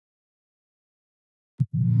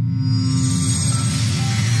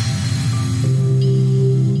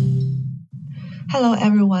Hello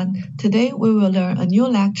everyone. Today we will learn a new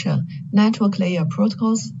lecture, Network Layer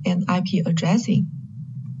Protocols and IP Addressing.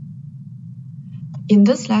 In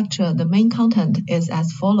this lecture, the main content is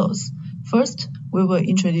as follows. First, we will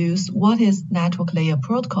introduce what is Network Layer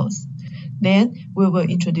Protocols. Then, we will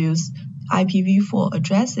introduce IPv4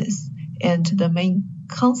 addresses and the main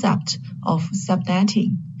concept of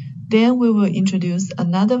subnetting. Then we will introduce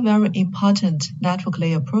another very important network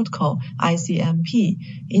layer protocol, ICMP,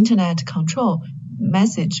 Internet Control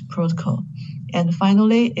Message Protocol. And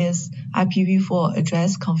finally is IPv4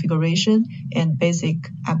 address configuration and basic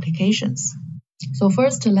applications. So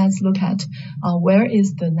first, let's look at where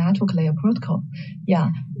is the network layer protocol.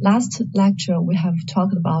 Last lecture we have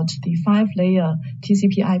talked about the 5-layer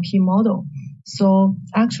TCP/IP model. So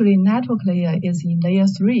actually, network layer is in layer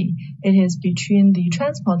 3. It is between the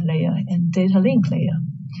transport layer and data link layer.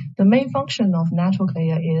 The main function of network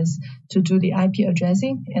layer is to do the IP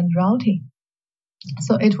addressing and routing.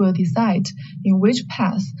 So it will decide in which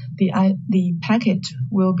path the packet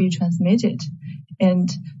will be transmitted and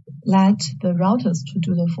let the routers to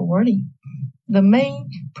do the forwarding. The main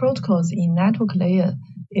protocols in network layer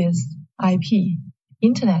is IP,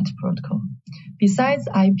 Internet Protocol. Besides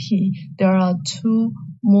IP, there are two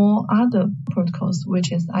more other protocols,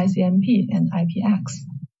 which is ICMP and IPX.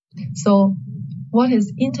 So what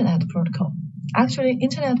is Internet Protocol? Actually,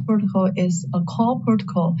 Internet Protocol is a core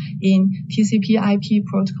protocol in TCP/IP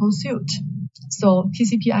protocol suite. So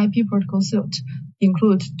TCP/IP protocol suite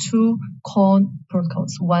includes two core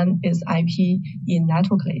protocols. One is IP in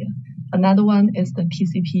network layer. Another one is the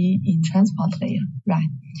TCP in transport layer, right?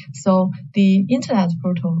 So the Internet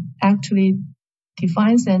Protocol actually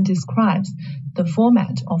defines and describes the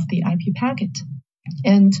format of the IP packet.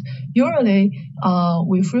 And usually,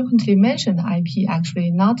 we frequently mention IP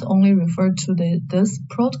actually not only refer to this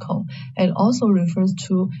protocol, it also refers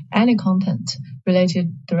to any content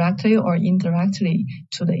related directly or indirectly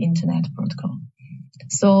to the Internet Protocol.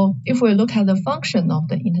 So if we look at the function of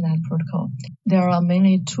the Internet Protocol, there are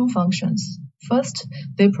mainly two functions. First,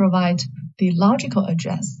 they provide the logical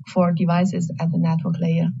address for devices at the network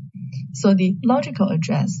layer. So the logical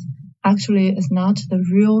address actually is not the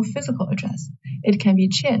real physical address. It can be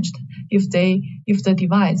changed if the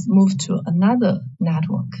device moves to another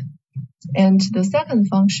network. And the second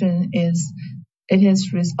function is it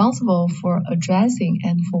is responsible for addressing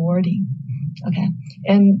and forwarding. Okay,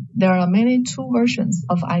 and there are mainly two versions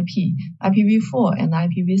of IP, IPv4 and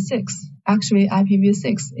IPv6. Actually,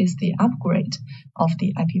 IPv6 is the upgrade of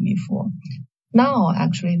the IPv4. Now,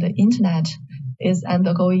 actually, the Internet is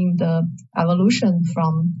undergoing the evolution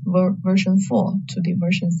from version 4 to the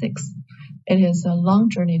version 6. It is a long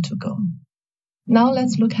journey to go. Now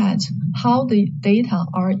let's look at how the data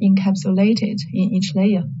are encapsulated in each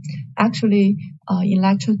layer. Actually, in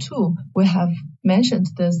lecture 2, we have mentioned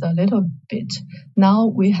this a little bit. Now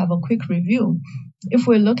we have a quick review. If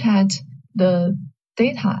we look at the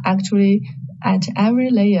data, actually at every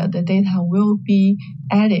layer, the data will be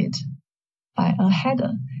added by a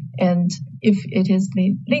header. And if it is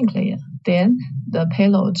the link layer, then the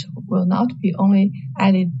payload will not be only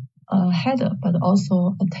added a header, but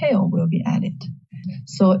also a tail will be added.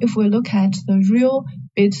 So if we look at the real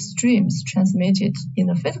bit streams transmitted in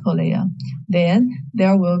the physical layer, then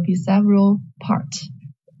there will be several parts.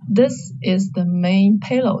 This is the main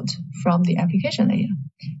payload from the application layer.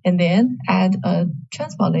 And then add a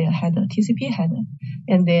transport layer header, TCP header.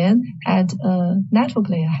 And then add a network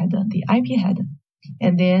layer header, the IP header.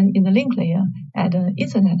 And then in the link layer, add an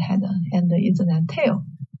Ethernet header and the Ethernet tail.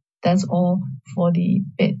 That's all for the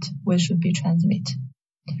bit which should be transmitted.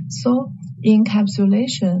 So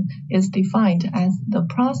encapsulation is defined as the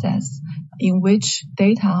process in which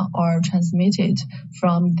data are transmitted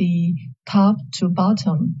from the top to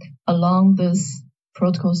bottom along this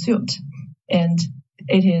protocol suite. And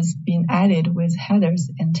it is being added with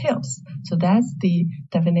headers and tails. So that's the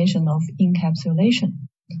definition of encapsulation.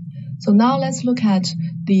 So now let's look at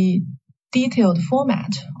the detailed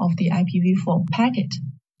format of the IPv4 packet.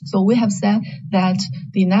 So we have said that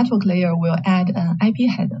the network layer will add an IP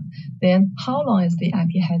header. Then how long is the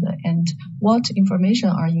IP header and what information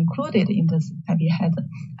are included in this IP header?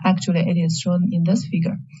 Actually, it is shown in this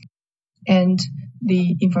figure. And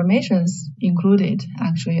the informations included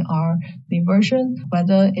actually are the version,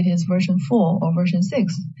 whether it is version 4 or version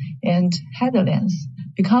 6, and header length.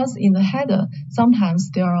 Because in the header, sometimes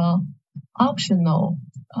there are optional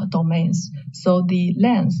domains, so the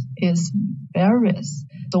length is various.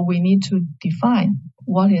 So we need to define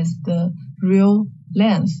what is the real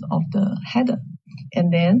length of the header,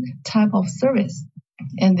 and then type of service,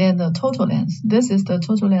 and then the total length. This is the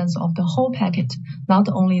total length of the whole packet, not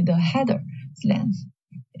only the header. length.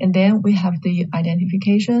 And then we have the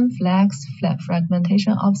identification, flags,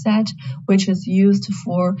 fragmentation offset, which is used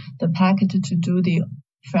for the packet to do the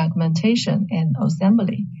fragmentation and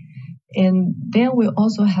assembly. And then we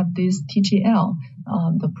also have this TTL,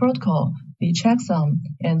 the protocol, the checksum,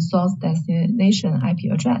 and source destination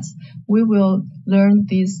IP address. We will learn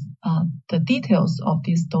these the details of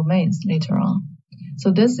these domains later on.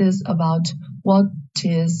 So this is about what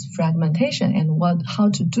is fragmentation and how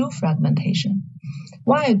to do fragmentation.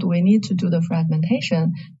 Why do we need to do the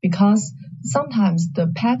fragmentation? Because sometimes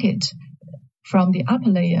the packet from the upper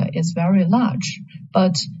layer is very large,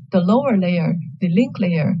 but the lower layer, the link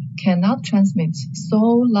layer, cannot transmit so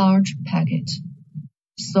large packet.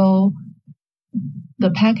 So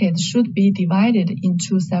the packet should be divided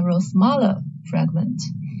into several smaller fragments.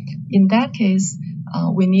 In that case,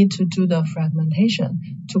 we need to do the fragmentation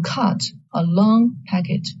to cut a long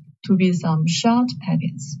packet to be some short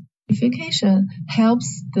packets. Unification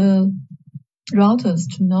helps the routers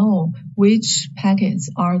to know which packets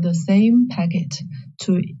are the same packet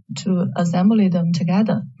to assemble them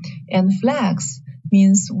together. And flags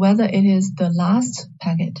means whether it is the last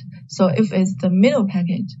packet. So if it's the middle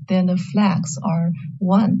packet, then the flags are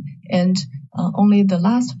 1, and only the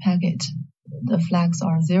last packet, the flags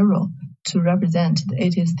are 0 to represent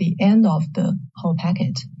it is the end of the whole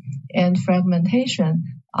packet. And fragmentation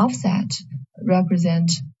offset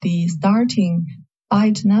represent the starting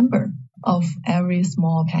byte number of every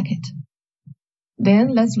small packet.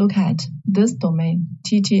 Then let's look at this domain,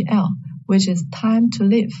 TTL, which is time to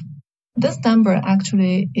live. This number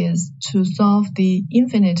actually is to solve the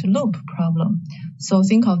infinite loop problem. So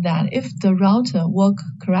think of that. If the router work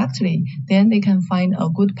correctly, then they can find a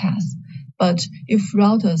good path. But if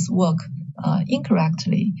routers work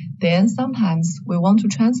incorrectly, then sometimes we want to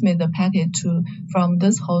transmit the packet from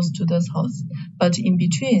this host to this host. But in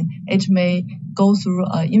between, it may go through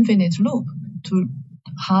an infinite loop to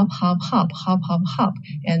hop,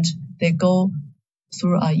 and they go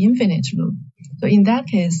through an infinite loop. So in that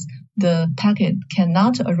case, the packet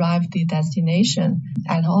cannot arrive the destination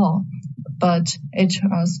at all, but it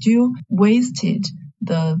still wasted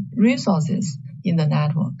the resources in the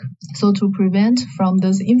network. So to prevent from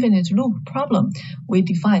this infinite loop problem, we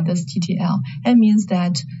define this TTL. It means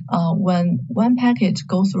that when one packet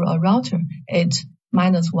goes through a router, it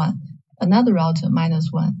 -1, another router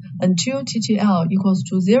 -1. Until TTL equals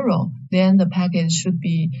to 0, then the packet should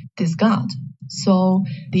be discarded. So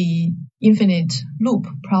the infinite loop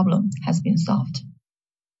problem has been solved.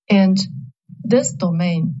 And this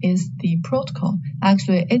domain is the protocol.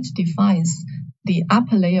 Actually, it defines the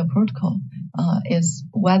upper layer protocol. Is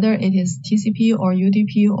whether it is TCP or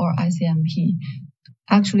UDP or ICMP.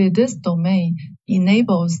 Actually, this domain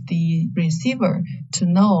enables the receiver to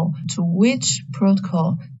know to which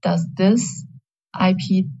protocol does this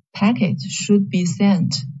IP packet should be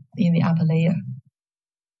sent in the upper layer.